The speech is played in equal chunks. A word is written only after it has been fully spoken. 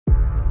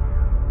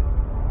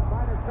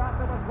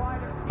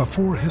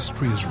Before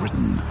history is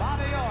written,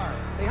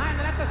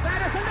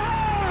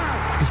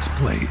 it's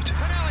played.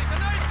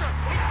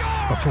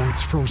 Before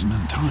it's frozen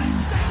in time,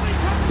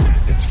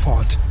 it's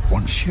fought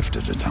one shift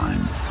at a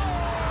time.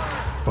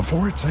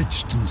 Before it's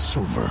etched in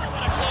silver,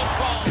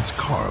 it's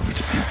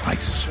carved in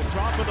ice.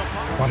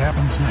 What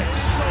happens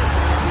next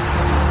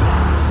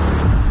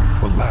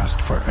will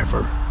last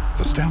forever.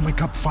 The Stanley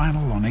Cup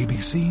Final on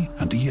ABC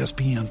and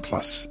ESPN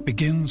Plus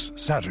begins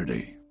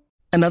Saturday.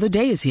 Another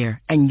day is here,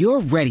 and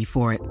you're ready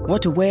for it.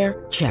 What to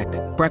wear? Check.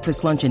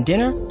 Breakfast, lunch, and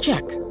dinner?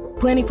 Check.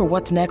 Planning for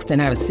what's next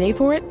and how to save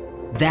for it?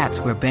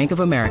 That's where Bank of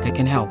America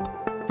can help.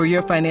 For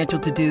your financial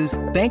to-dos,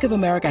 Bank of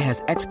America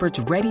has experts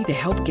ready to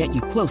help get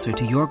you closer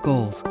to your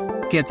goals.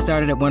 Get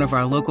started at one of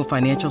our local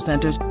financial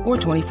centers or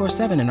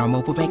 24/7 in our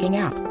mobile banking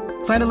app.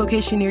 Find a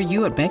location near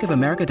you at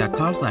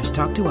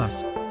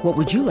bankofamerica.com/talktous. What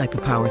would you like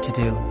the power to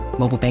do?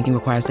 Mobile banking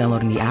requires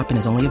downloading the app and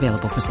is only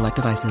available for select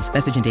devices.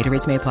 Message and data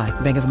rates may apply.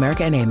 Bank of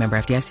America N.A., member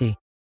FDIC.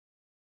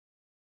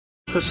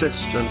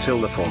 Persist until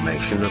the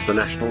formation of the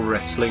National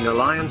Wrestling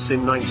Alliance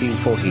in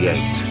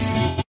 1948.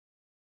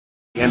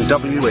 The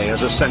NWA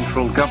as a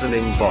central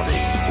governing body,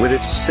 with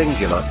its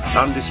singular,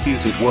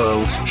 undisputed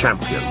world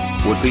champion,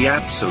 would be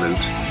absolute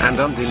and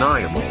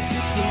undeniable.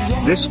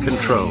 This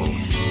control,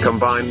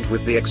 combined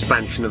with the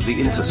expansion of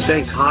the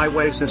interstate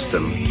highway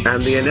system,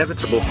 and the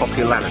inevitable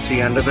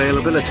popularity and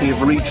availability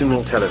of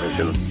regional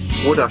television,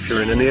 would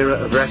usher in an era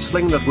of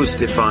wrestling that was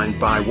defined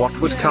by what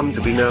would come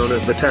to be known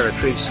as the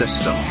territory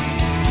system.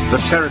 The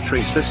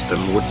territory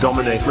system would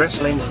dominate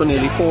wrestling for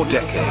nearly 4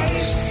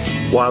 decades,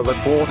 while the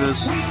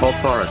borders,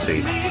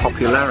 authority,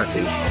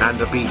 popularity,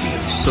 and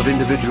obedience of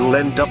individual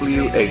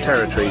NWA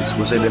territories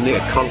was in a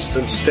near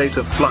constant state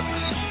of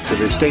flux. To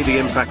this day, the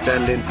impact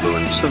and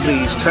influence of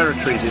these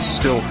territories is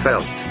still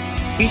felt.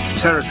 Each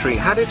territory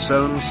had its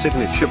own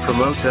signature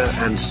promoter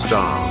and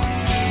star.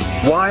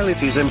 While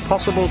it is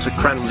impossible to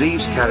cram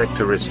these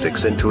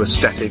characteristics into a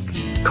static,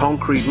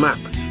 concrete map,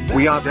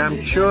 we are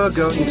damn sure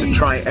going to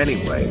try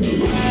anyway.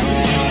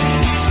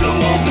 So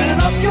open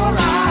up your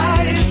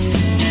eyes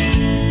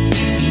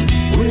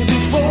way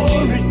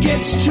before it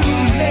gets too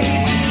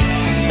late.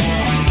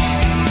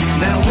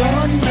 Now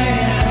one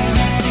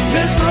man,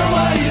 there's no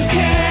way you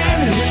can.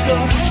 Here we go,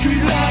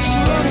 street lights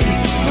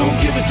running, don't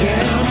give a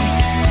damn.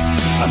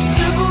 A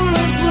simple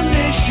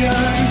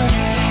explanation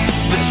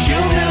that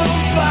you'll never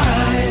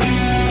find.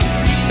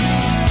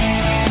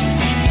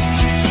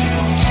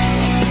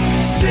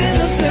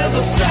 Sinners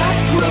never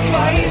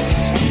sacrifice.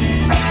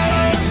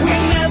 We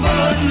never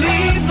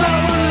leave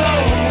love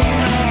alone.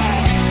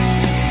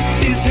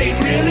 Is hate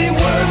really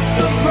worth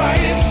the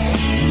price?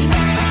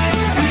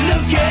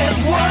 Look at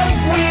what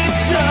we've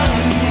done.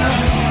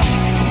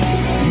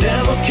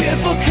 Never care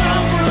for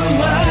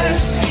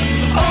compromise.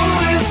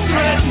 Always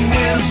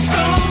threatening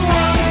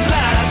someone's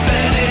life,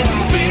 and it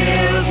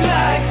feels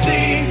like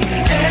the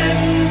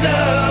end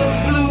of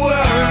the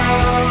world.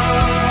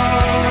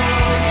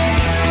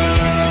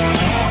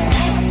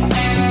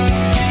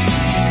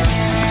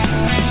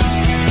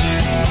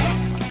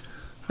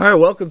 All right,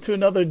 welcome to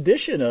another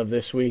edition of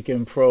This Week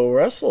in Pro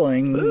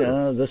Wrestling,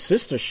 the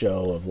sister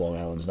show of Long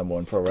Island's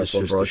 #1 pro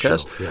wrestling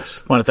broadcast. Show,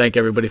 yes. I want to thank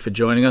everybody for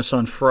joining us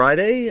on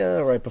Friday,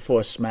 right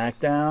before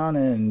SmackDown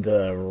and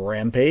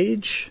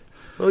Rampage.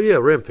 Oh, yeah,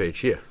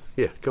 Rampage, yeah.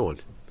 Yeah, go on.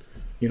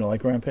 You don't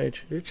like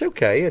Rampage? It's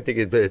okay. I think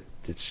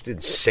it's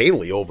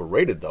insanely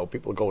overrated, though.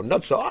 People are going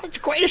nuts. Oh, it's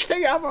the greatest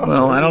thing ever.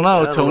 Well, I don't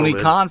know. Tony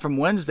Khan from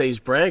Wednesday's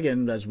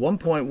bragging. There's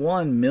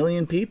 1.1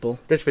 million people.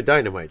 That's for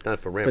Dynamite, not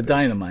for Rampage. For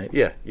Dynamite.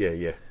 Yeah.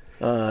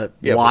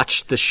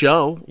 Watched the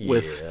show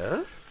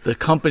with the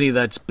company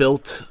that's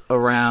built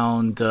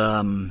around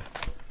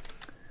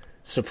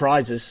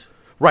surprises.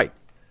 Right.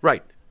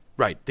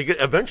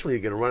 Eventually,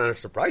 you're going to run out of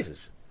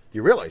surprises.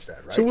 You realize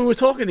that, right? So we were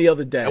talking the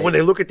other day. And when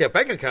they look at their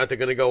bank account, they're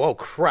going to go, oh,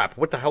 crap,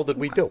 what the hell did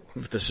we do?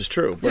 This is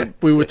true. But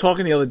we were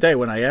talking the other day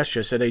when I asked you,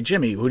 I said, hey,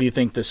 Jimmy, who do you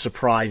think the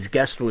surprise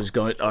guest was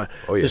going to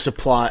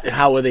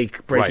how are they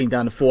breaking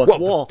down the fourth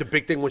wall? The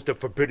big thing was the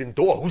forbidden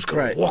door. Who's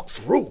going to walk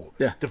through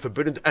the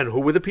forbidden door? And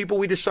who were the people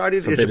we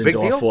decided is a big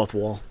door, deal? Fourth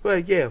wall. Well,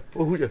 yeah.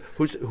 Who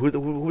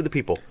were the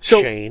people?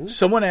 So, Shane?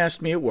 Someone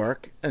asked me at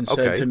work and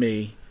said to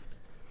me,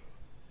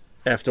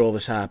 after all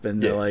this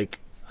happened, they're like,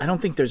 I don't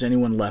think there's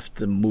anyone left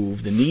to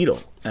move the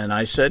needle. And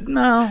I said,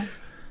 no,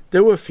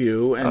 there were a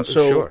few. And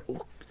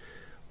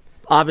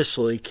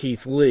obviously,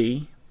 Keith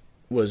Lee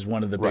was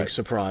one of the big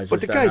surprises.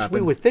 But the guys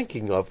we were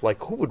thinking of,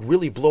 like, who would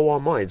really blow our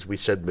minds? We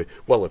said,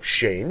 well, if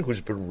Shane,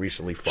 who's been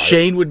recently fired.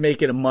 Shane would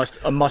make it a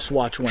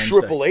must-watch Wednesday.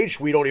 Triple H,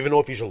 we don't even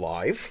know if he's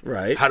alive.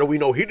 Right. How do we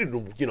know he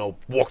didn't,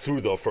 walk through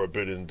the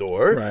forbidden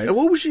door? Right. And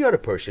what was the other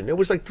person? There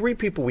was like 3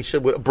 people we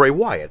said, Bray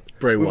Wyatt.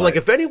 We were like,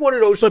 if any one of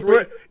those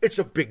 3, it's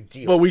a big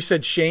deal. But we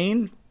said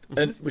Shane...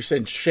 And we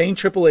said Shane,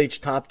 Triple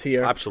H, top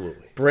tier.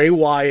 Absolutely. Bray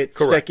Wyatt,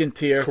 second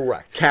tier.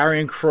 Correct.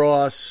 Karrion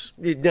Kross.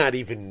 Not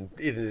even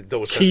in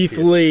those Keith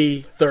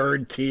Lee,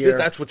 third tier.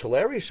 That's what's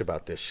hilarious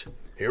about this.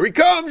 Here he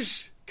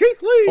comes.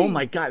 Keith Lee. Oh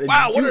my God!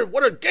 Wow,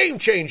 what a game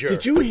changer!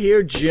 Did you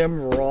hear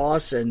Jim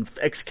Ross and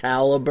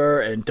Excalibur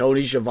and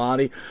Tony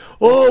Schiavone?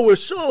 Oh, we're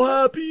so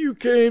happy you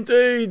came to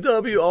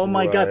AEW. Oh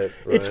my God,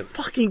 it's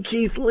fucking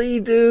Keith Lee,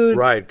 dude.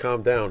 Right,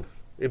 calm down.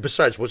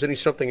 Besides, wasn't he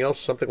something else?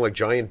 Something like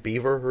Giant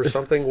Beaver or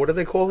something? What do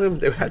they call him?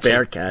 They had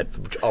Bearcat.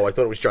 Oh, I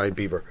thought it was Giant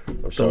Beaver.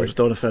 I'm sorry.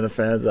 Don't offend the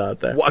fans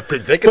out there. What?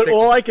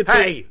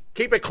 Hey,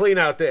 keep it clean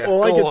out there.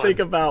 All I could think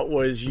about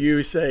was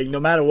you saying, no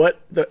matter what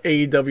the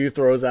AEW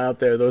throws out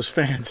there, those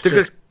fans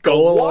just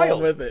go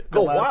along with it.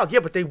 Go wild.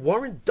 Yeah, but they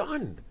weren't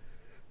done.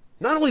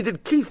 Not only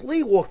did Keith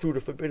Lee walk through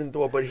the Forbidden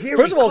Door, but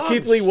First of all,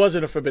 Keith Lee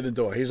wasn't a Forbidden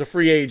Door. He's a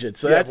free agent,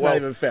 so that's not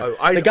even fair.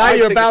 The guy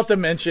you're about to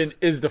mention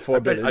is the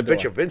Forbidden Door. I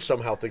bet you Vince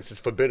somehow thinks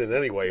it's forbidden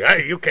anyway.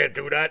 Hey, you can't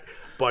do that.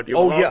 But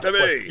to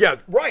me. Yeah,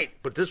 right.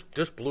 But this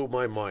blew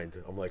my mind.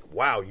 I'm like,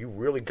 wow, you've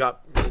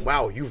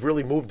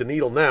really moved the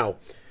needle now.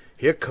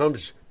 Here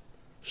comes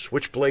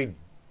Switchblade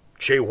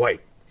Jay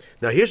White.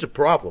 Now, here's the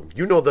problem.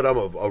 You know that I'm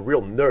a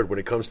real nerd when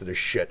it comes to this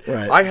shit.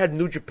 Right. I had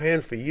New Japan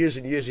for years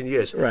and years and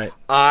years. Right.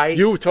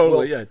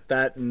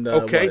 That and...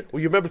 okay. What?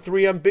 Well, you remember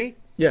 3MB?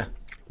 Yeah.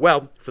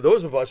 Well, for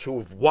those of us who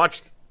have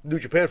watched New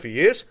Japan for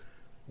years,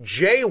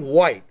 Jay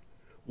White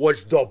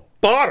was the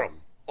bottom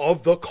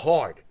of the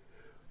card.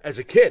 As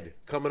a kid,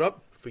 coming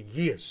up, for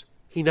years,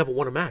 he never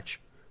won a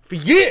match. For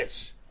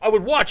years. I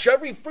would watch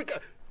every freaking...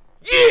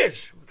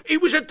 Years! He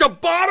was at the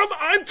bottom.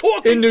 I'm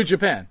talking... In New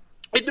Japan.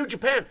 In New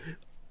Japan.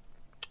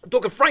 I'm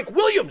talking Frank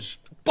Williams,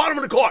 bottom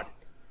of the card,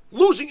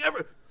 losing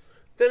every.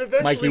 Then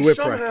eventually,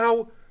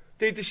 somehow,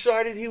 they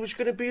decided he was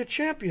going to be a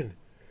champion.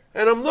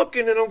 And I'm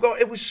looking and I'm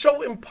going, it was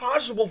so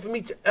impossible for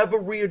me to ever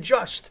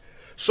readjust.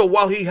 So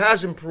while he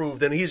has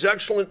improved and he's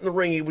excellent in the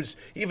ring, he was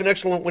even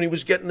excellent when he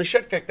was getting the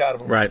shit kicked out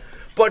of him. Right.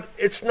 But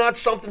it's not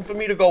something for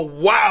me to go,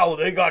 wow,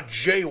 they got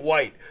Jay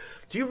White.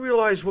 Do you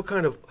realize what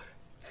kind of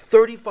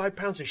 35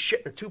 pounds of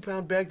shit in a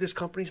 2-pound bag this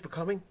company's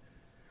becoming?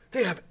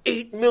 They have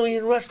 8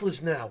 million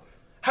wrestlers now.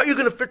 How are you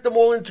going to fit them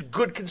all into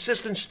good,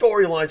 consistent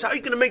storylines? How are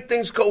you going to make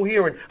things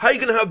coherent? How are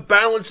you going to have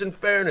balance and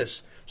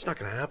fairness? It's not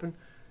going to happen.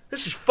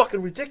 This is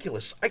fucking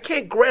ridiculous. I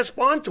can't grasp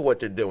onto what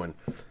they're doing.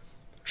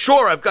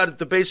 Sure, I've got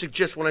the basic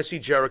gist when I see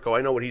Jericho.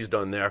 I know what he's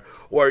done there.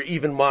 Or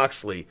even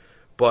Moxley.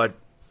 But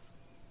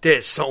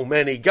there's so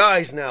many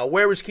guys now.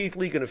 Where is Keith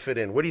Lee going to fit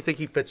in? Where do you think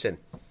he fits in?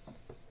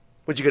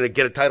 What, you going to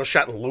get a title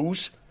shot and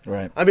lose?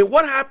 Right. I mean,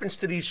 what happens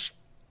to these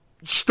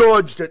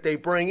studs that they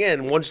bring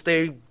in once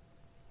they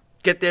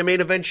get their main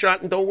event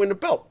shot and don't win the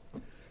belt?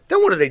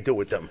 Then what do they do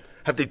with them?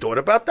 Have they thought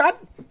about that?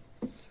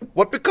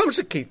 What becomes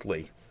of Keith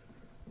Lee?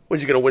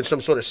 Was he going to win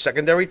some sort of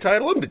secondary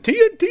title? I'm the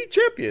TNT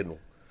champion.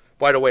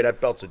 By the way,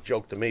 that belt's a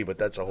joke to me, but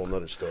that's a whole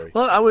nother story.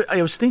 Well,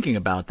 I was thinking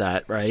about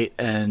that, right?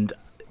 And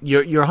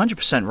you're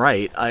 100%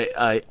 right.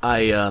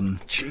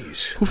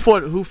 Jeez.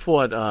 Who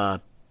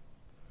fought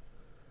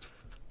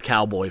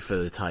Cowboy for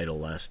the title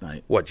last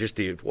night? What was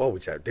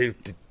that?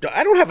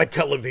 I don't have a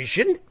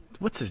television.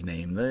 What's his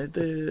name?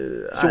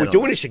 So we're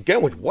doing this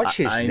again with what's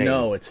his name? I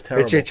know, it's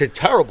terrible. It's a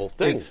terrible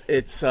thing.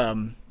 It's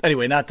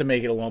anyway, not to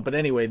make it alone, but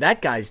anyway,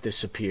 that guy's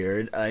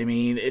disappeared. I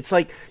mean, it's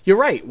like, you're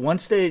right.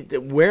 Once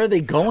where are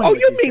they going? Oh, with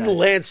you these mean guys?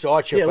 Lance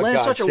Archer? Yeah, for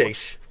Lance God's Archer.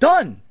 sakes.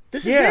 Done.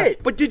 This is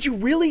it. But did you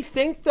really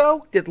think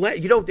though that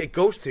it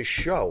goes to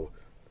show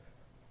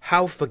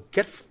how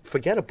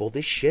forgettable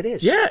this shit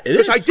is? Yeah, it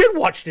is. Because I did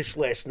watch this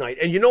last night,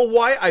 and you know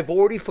why I've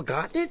already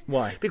forgotten it?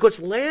 Why? Because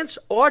Lance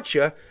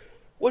Archer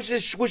was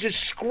a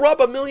scrub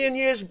a million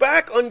years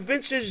back on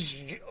Vince's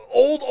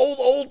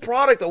old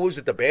product. Or was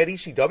it the bad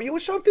ECW or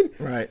something?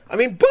 Right. I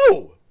mean,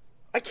 boo!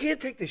 I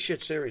can't take this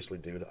shit seriously,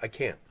 dude. I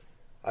can't.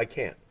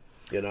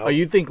 You know. Do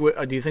you think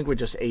we're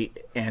just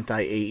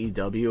anti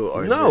AEW?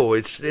 Or no,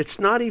 it's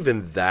not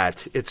even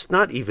that. It's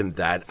not even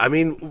that. I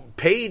mean,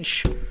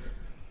 Paige.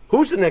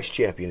 Who's the next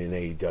champion in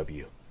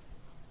AEW?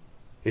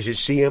 Is it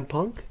CM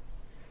Punk?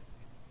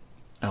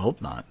 I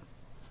hope not.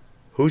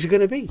 Who's it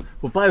going to be?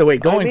 Well, by the way,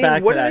 going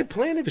back to that,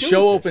 the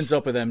show with opens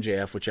up with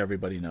MJF, which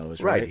everybody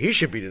knows, right? He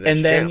should be the next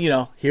And then,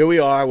 champ. here we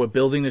are. We're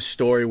building this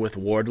story with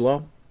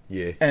Wardlow.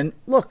 Yeah. And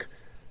look,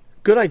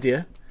 good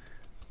idea.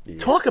 Yeah.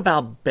 Talk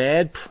about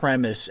bad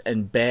premise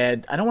and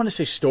bad, I don't want to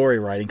say story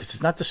writing because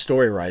it's not the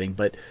story writing,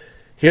 but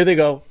here they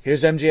go.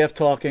 Here's MJF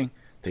talking.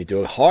 They do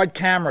a hard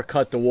camera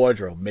cut to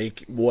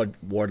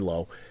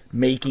Wardlow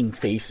making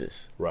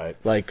faces. Right.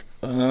 Like,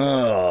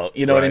 oh,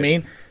 you know what I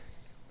mean?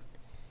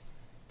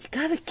 You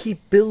got to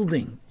keep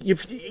building. You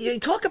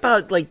talk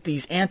about like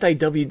these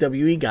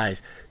anti-WWE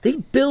guys. They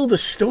build a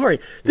story.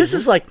 This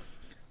is like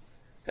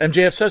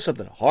MJF says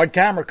something. Hard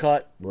camera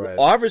cut. Right.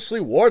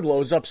 Obviously,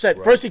 Wardlow's upset.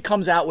 Right. First, he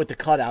comes out with the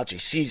cutouts. You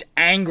see he's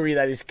angry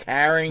that he's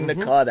carrying the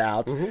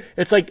cutouts.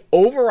 It's like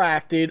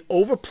overacted,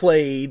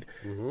 overplayed,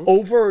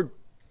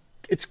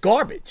 It's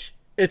garbage.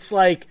 It's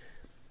like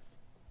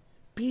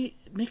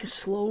make a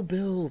slow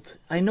build.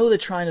 I know they're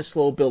trying to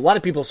slow build. A lot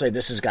of people say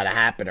this has got to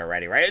happen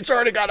already, right? It's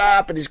already got to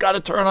happen. He's got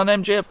to turn on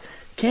MJF.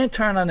 Can't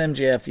turn on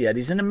MJF yet.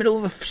 He's in the middle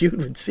of a feud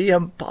with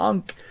CM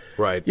Punk.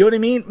 Right. You know what I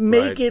mean?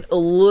 Make it a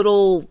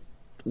little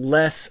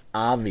less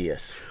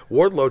obvious.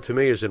 Wardlow, to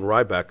me, is in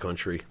Ryback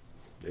country.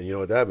 And you know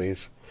what that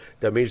means?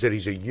 That means that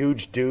he's a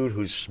huge dude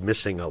who's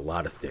missing a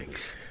lot of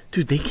things.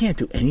 Dude, they can't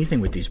do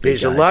anything with these big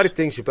There's guys. a lot of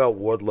things about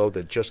Wardlow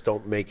that just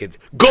don't make it.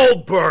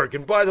 Goldberg!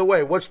 And by the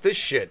way, what's this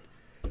shit?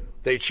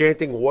 They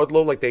chanting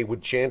Wardlow like they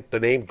would chant the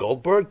name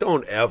Goldberg?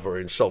 Don't ever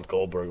insult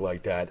Goldberg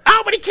like that.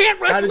 Oh, but he can't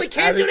wrestle. He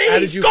can't do that.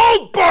 He's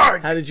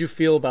Goldberg! How did you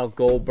feel about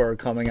Goldberg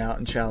coming out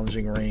and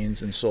challenging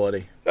Reigns in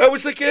Saudi? I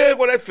was like, yeah,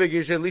 well, that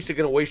figures. At least they're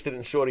going to waste it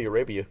in Saudi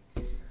Arabia.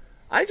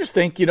 I just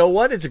think, you know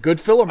what? It's a good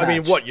filler match. I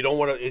mean, what? You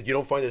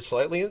don't find it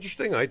slightly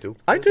interesting? I do.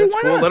 I do. That's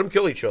Why cool. not? Let them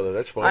kill each other.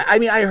 That's fine. I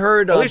mean, I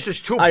heard... At least there's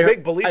two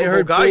big,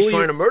 believable guys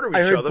trying to murder each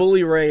other. I heard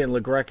Bully Ray and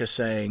LaGreca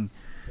saying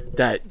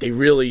that they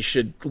really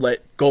should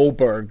let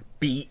Goldberg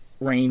beat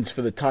Reigns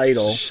for the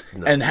title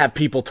and have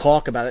people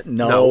talk about it.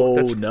 No.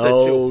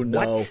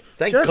 What?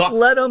 Thank just God.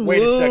 let them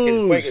Wait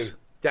lose. a second.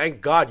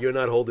 Thank God you're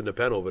not holding the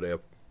pen over there.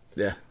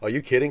 Yeah. Are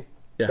you kidding?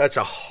 Yeah. That's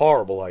a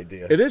horrible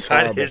idea. It is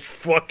horrible. That is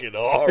fucking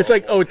horrible. It's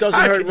like, it doesn't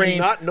How hurt can you Reigns.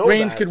 not know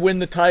Reigns that? could win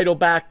the title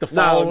back the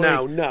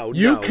following week.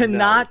 You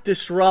cannot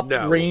disrupt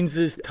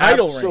Reigns'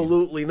 title reign.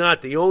 Absolutely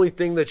not. The only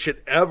thing that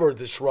should ever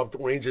disrupt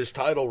Reigns'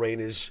 title reign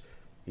is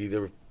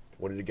either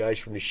one of the guys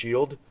from The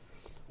Shield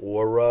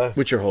or...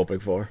 which you're hoping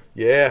for.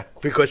 Yeah,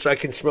 because I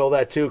can smell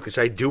that too, because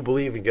I do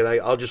believe in it.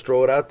 I'll just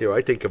throw it out there.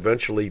 I think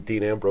eventually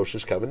Dean Ambrose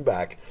is coming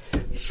back.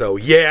 So,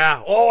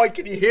 yeah. Oh,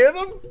 can you hear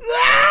them?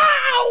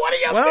 Ah, what do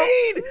you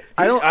mean?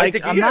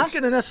 I'm not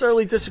going to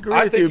necessarily disagree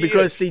with you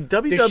because the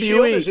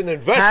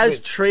WWE has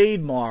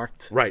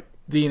trademarked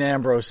Dean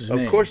Ambrose's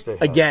name. Of course they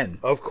have. Again.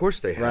 Of course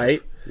they have.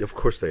 Right? Of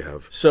course they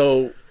have.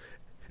 So...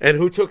 And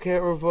who took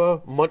care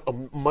of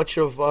much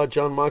of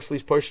John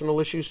Moxley's personal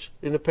issues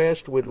in the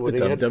past? With the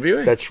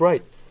WWE. That's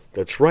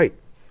right.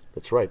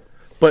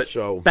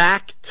 But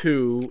back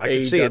to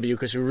AEW,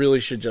 because we really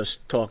should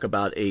just talk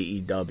about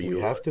AEW. We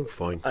have to?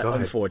 Fine. Go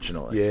ahead.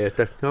 Unfortunately. Yeah.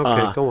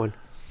 Go on.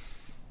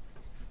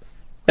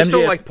 I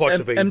still like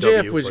parts of AEW.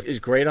 MJF is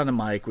great on the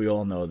mic. We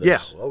all know this.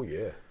 Yeah. Oh,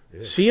 yeah.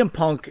 CM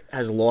Punk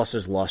has lost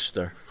his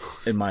luster.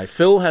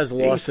 Phil has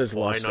lost his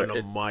luster. Fine on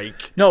the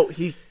mic. No,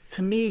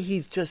 to me,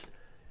 he's just...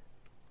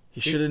 He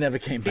should have never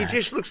came back. He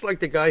just looks like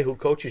the guy who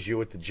coaches you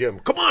at the gym.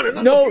 Come on,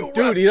 another few reps,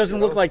 dude, he doesn't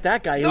look like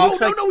that guy. No,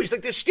 he's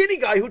like the skinny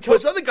guy who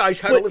tells other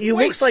guys how to lift weights. He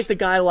looks like the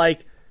guy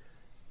like,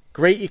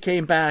 great you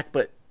came back,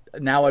 but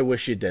now I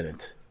wish you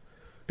didn't.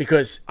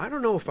 Because... I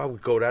don't know if I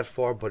would go that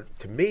far, but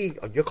to me,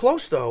 you're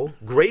close, though.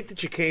 Great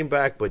that you came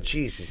back, but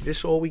geez, is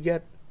this all we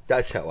get?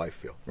 That's how I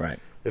feel. Right.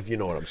 If you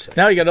know what I'm saying.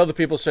 Now you got other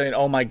people saying,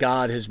 "Oh my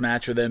God, his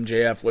match with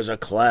MJF was a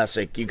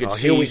classic." You could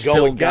see here we he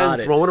still go got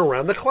again, it. Throwing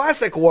around the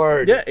classic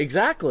word. Yeah,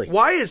 exactly.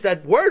 Why is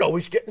that word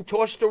always getting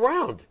tossed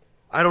around?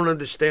 I don't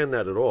understand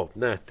that at all.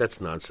 Nah,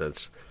 that's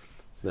nonsense.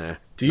 Nah,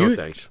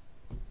 thanks.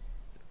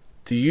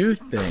 Do you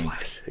think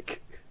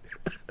classic?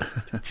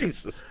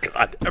 Jesus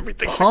God,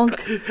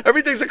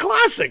 everything's a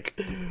classic.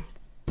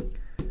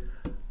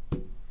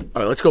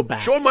 All right, let's go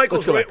back. Shawn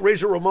Michaels,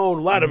 Razor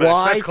Ramon, ladder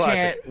match. That's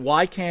classic.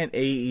 Why can't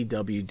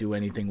AEW do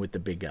anything with the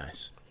big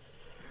guys?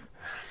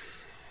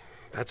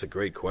 That's a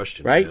great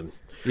question, right?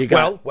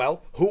 Man.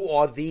 Well, who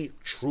are the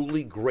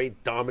truly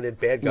great,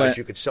 dominant bad guys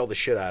you could sell the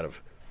shit out of?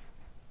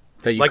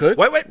 That you could?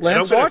 Wait.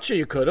 Lance Archer,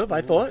 you could have.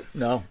 I thought.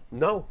 No,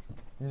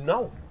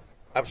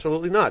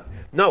 absolutely not.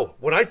 No,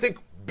 when I think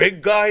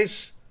big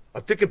guys,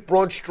 I'm thinking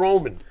Braun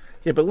Strowman.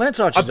 Yeah, but Lance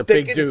Archer's a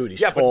big dude.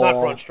 He's tall. But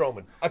not Braun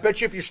Strowman. I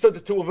bet you if you stood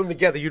the two of them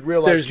together, you'd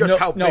realize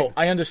how big. No,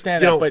 I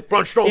understand that, but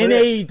Braun Strowman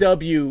in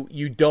AEW,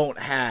 you don't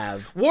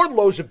have...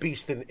 Wardlow's a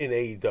beast in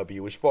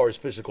AEW as far as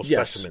physical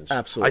specimens.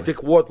 Absolutely. I think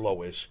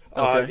Wardlow is.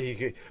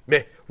 Okay.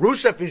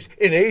 Rusev is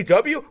in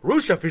AEW.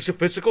 Rusev is a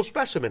physical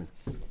specimen.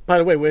 By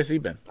the way, where's he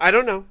been? I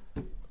don't know.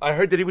 I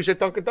heard that he was at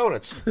Dunkin'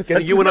 Donuts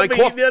getting you and I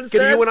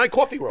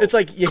coffee rolls. It's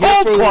like you're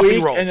here for a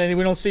week, and then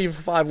we don't see you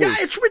for 5 weeks. Yeah,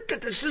 it's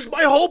ridiculous. This is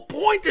my whole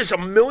point. There's a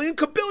million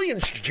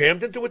kabillions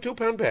jammed into a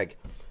 2-pound bag.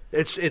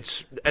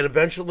 And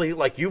eventually,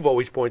 like you've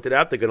always pointed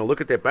out, they're going to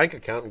look at their bank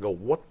account and go,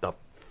 "What the fuck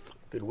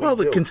did we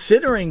do?"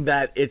 Considering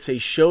that it's a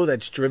show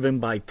that's driven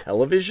by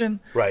television,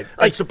 right?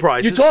 Like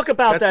surprises. You talk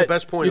about that's the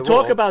best point.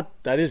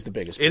 That is the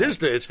biggest point.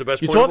 It's the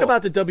best. You point talk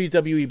about the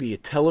WWE be a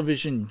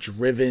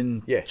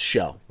television-driven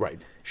show,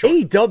 right? Sure.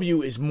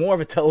 AEW is more of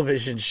a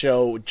television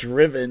show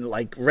driven,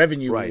 like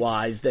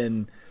revenue-wise,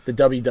 than the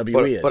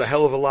WWE is. But a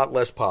hell of a lot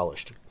less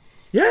polished.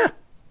 Yeah.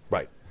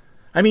 Right.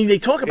 I mean, they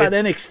talk about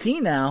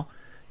NXT now.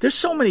 There's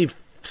so many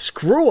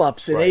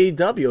screw-ups in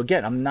AEW.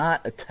 Again, I'm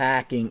not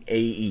attacking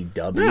AEW.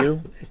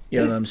 Yeah. You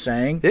know what I'm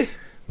saying? Yeah.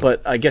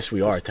 But I guess we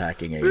are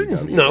attacking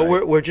AEW. No,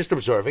 right? we're just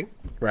observing.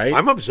 Right?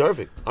 I'm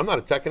observing. I'm not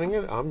attacking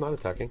it. I'm not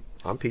attacking.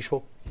 I'm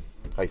peaceful,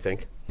 I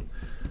think.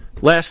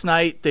 Last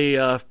night, they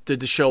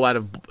did the show out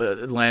of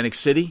Atlantic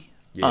City.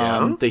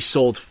 Yeah. They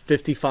sold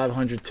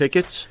 5,500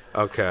 tickets.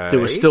 Okay. There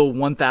were still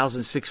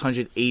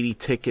 1,680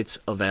 tickets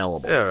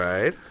available. All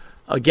right.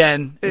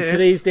 Again, in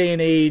today's day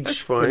and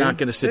age, we're not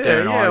going to sit there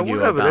and argue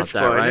about that's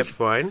that, fine, right? That's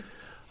fine.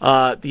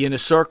 The Inner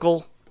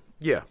Circle.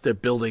 Yeah. They're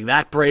building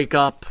that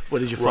breakup. What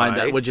did you find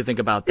out? What did you think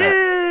about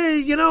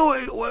that? You know,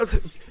 well,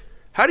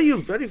 How do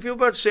you feel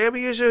about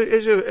Sammy as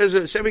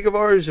a Sammy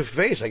Guevara as a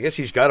face? I guess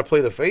he's got to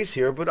play the face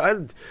here, but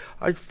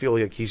I feel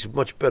like he's a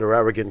much better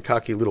arrogant,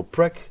 cocky little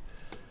prick.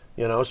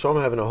 So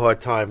I'm having a hard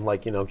time,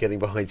 getting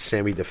behind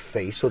Sammy the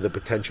face or the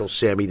potential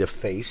Sammy the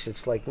face.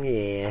 It's like,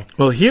 yeah.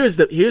 Well, here's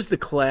the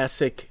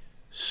classic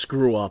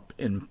screw up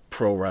in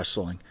pro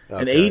wrestling,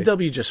 and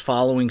AEW just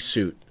following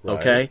suit.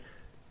 Okay,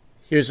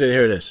 Right.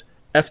 here it is.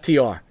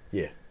 FTR.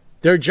 Yeah.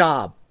 Their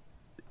job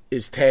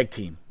is tag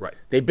team. Right.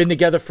 They've been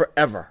together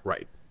forever.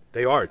 Right.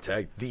 They are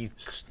the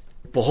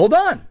But hold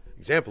on.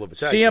 example of a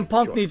tag CM team,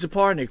 Punk sure. needs a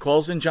partner. He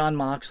calls in John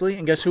Moxley,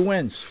 and guess who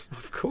wins?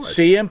 Of course.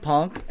 CM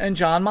Punk and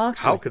John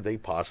Moxley. How could they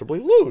possibly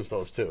lose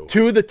those two?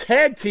 To the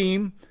tag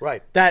team.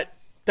 Right.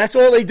 That's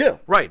all they do.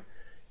 Right.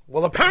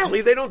 Well,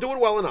 apparently they don't do it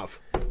well enough.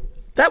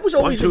 That was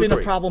always 1, 2, been a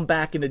 3. problem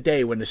back in the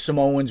day when the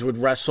Samoans would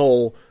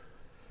wrestle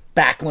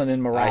Backlund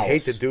and Morales. I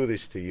hate to do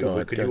this to you, Go but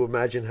ahead, could go you ahead.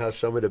 imagine how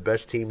some of the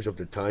best teams of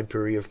the time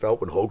period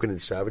felt when Hogan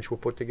and Savage were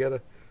put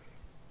together?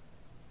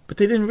 But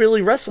they didn't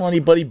really wrestle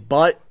anybody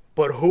but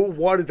But who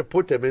wanted to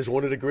put them as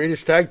one of the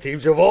greatest tag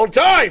teams of all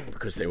time?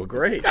 because they were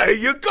great. There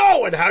you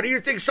go. And how do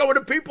you think some of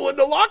the people in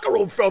the locker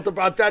room felt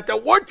about that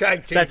were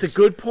tag teams? That's a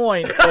good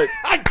point.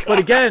 But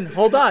again,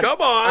 hold on.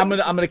 Come on.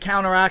 I'm gonna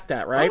counteract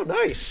that, right? Oh,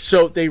 nice.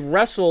 So they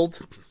wrestled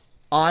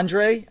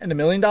Andre and the $1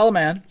 Million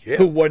Man, Yeah.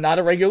 who were not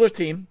a regular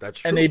team.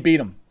 That's And true. they beat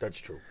them. That's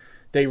true.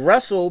 They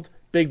wrestled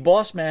Big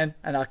Boss Man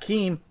and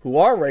Akeem, who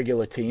are a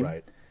regular team.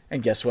 Right.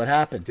 And guess what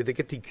happened? Did they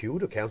get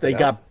DQ'd or counted They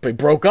out?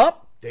 broke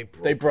up.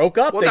 They broke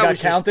up. Well, they that got was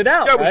just- counted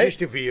out. That was right?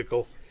 just a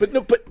vehicle. But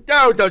no, but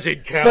That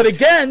doesn't count. But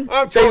again,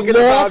 I'm they talking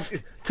lost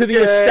about, to the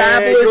you're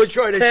established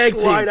trying to tag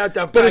slide team. out the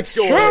But back it's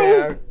door true.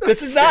 there.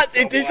 This is not.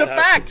 These are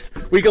facts.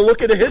 We can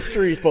look at the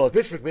history books.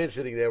 Vince McMahon's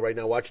sitting there right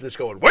now watching this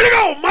going, way to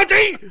go,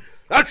 Monty!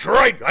 That's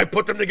right. I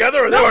put them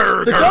together and they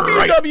were The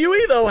great.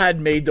 WWE, though, had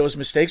made those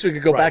mistakes. We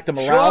could go back to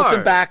Morales Sure.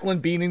 and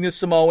Backlund beating the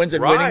Samoans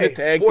and winning the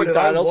tag Boy, team did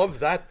I titles. love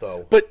that,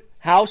 though. But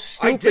how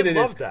stupid did it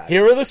love is. that.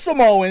 Here are the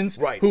Samoans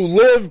Right. who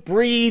live,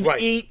 breathe, Right.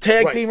 eat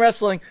tag Right. team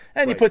wrestling,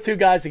 and you Right. put two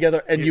guys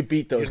together and you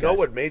beat those You know guys.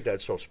 what made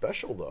that so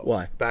special, though?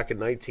 Why? Back in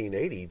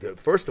 1980,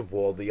 first of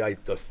all, the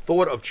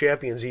thought of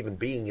champions even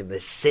being in the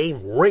same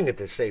ring at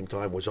the same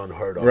time was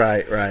unheard of.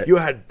 Right, right. You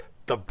had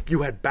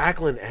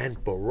Backlund and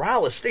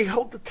Morales. They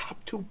held the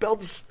top two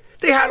belts.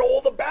 They had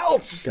all the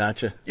belts.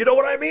 Gotcha. You know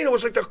what I mean? It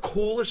was like the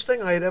coolest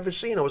thing I had ever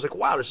seen. I was like,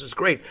 wow, this is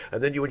great.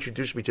 And then you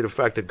introduced me to the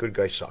fact that good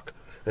guys suck.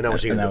 And that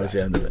was the And end that of was that.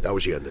 the end of it. That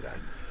was the end of that.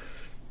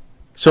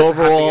 So It's a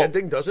happy overall,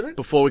 ending, doesn't it?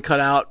 before we cut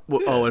out,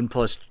 and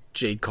plus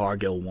Jade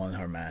Cargill won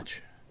her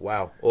match.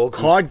 Wow.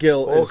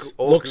 Cargill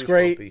looks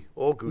great.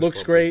 All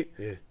looks goosebumpy. great.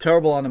 Yeah.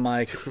 Terrible on the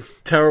mic.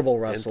 Terrible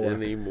wrestler.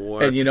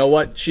 anymore. And you know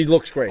what? She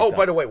looks great. Oh, though.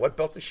 by the way, what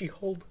belt does she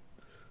hold?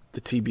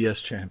 The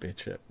TBS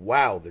Championship.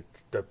 Wow, the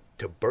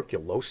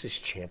tuberculosis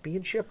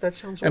championship? That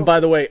sounds And awful. by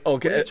the way,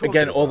 What are you talking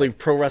again, all the about?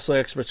 pro wrestling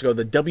experts go,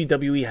 the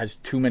WWE has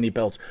too many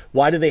belts.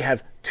 Why do they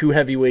have two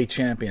heavyweight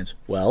champions?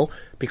 Well,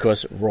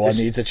 because Raw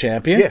needs a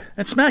champion yeah.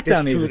 and SmackDown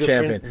There's needs two a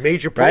different champion.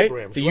 major right?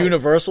 programs, The right.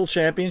 Universal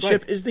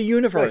Championship Right. is the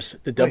universe.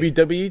 Right. The Right.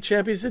 WWE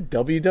Champion is the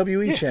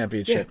WWE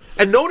Championship.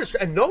 Yeah. And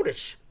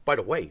notice, by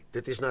the way,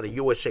 that there's not a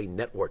USA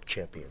Network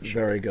championship.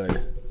 Very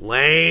good.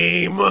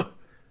 Lame.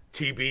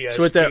 TBS.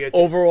 So with that, TNT.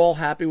 overall,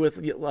 happy with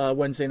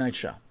Wednesday night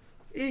show.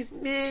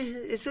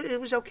 It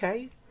was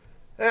okay.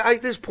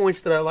 There's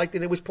points that I liked,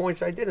 and there was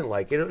points I didn't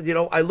like. You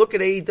know, I look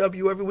at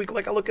AEW every week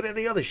like I look at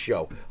any other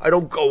show. I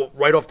don't go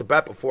right off the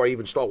bat before I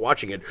even start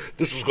watching it.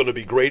 This is going to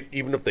be great,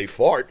 even if they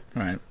fart.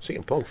 Right.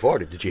 CM Punk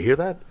farted. Did you hear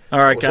that? All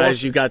right, That was guys,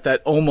 awesome. you got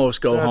that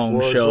almost go That home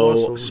was show,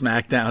 awesome.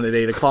 SmackDown at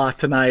 8 o'clock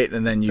tonight,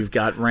 and then you've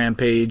got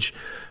Rampage.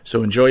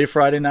 So enjoy your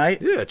Friday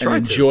night. Yeah, try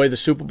and to. enjoy the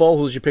Super Bowl.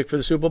 Who's your pick for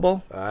the Super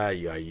Bowl?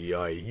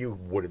 You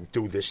wouldn't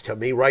do this to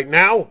me right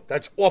now.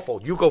 That's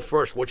awful. You go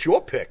first. What's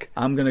your pick?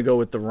 I'm going to go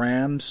with the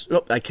Rams.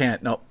 Oh, I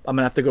can't. No, I'm going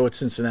to have to go with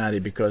Cincinnati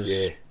because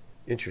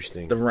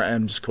Interesting. the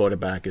Rams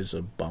quarterback is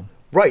a bum.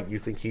 Right, you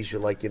think he's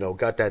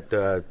got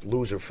that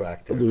loser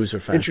factor. Loser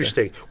factor.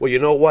 Interesting. Well, you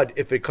know what?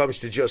 If it comes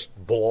to just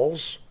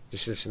balls, the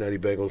Cincinnati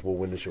Bengals will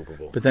win the Super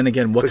Bowl. But then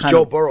again, what Because kind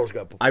Joe of... Burrow's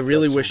got. I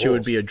really got some wish it would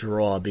balls. be a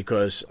draw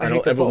because I hate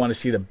don't them ever both. want to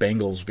see the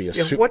Bengals be a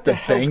Yeah, Super what the the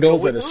hell's Bengals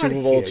going at a on Super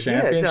Bowl here?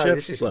 championship. Yeah, no,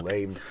 this is Look.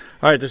 lame.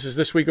 All right, this is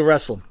This Week of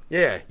Wrestling.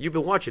 Yeah, you've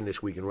been watching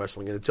This Week in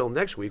Wrestling, and until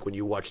next week when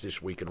you watch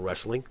This Week in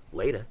Wrestling,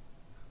 later.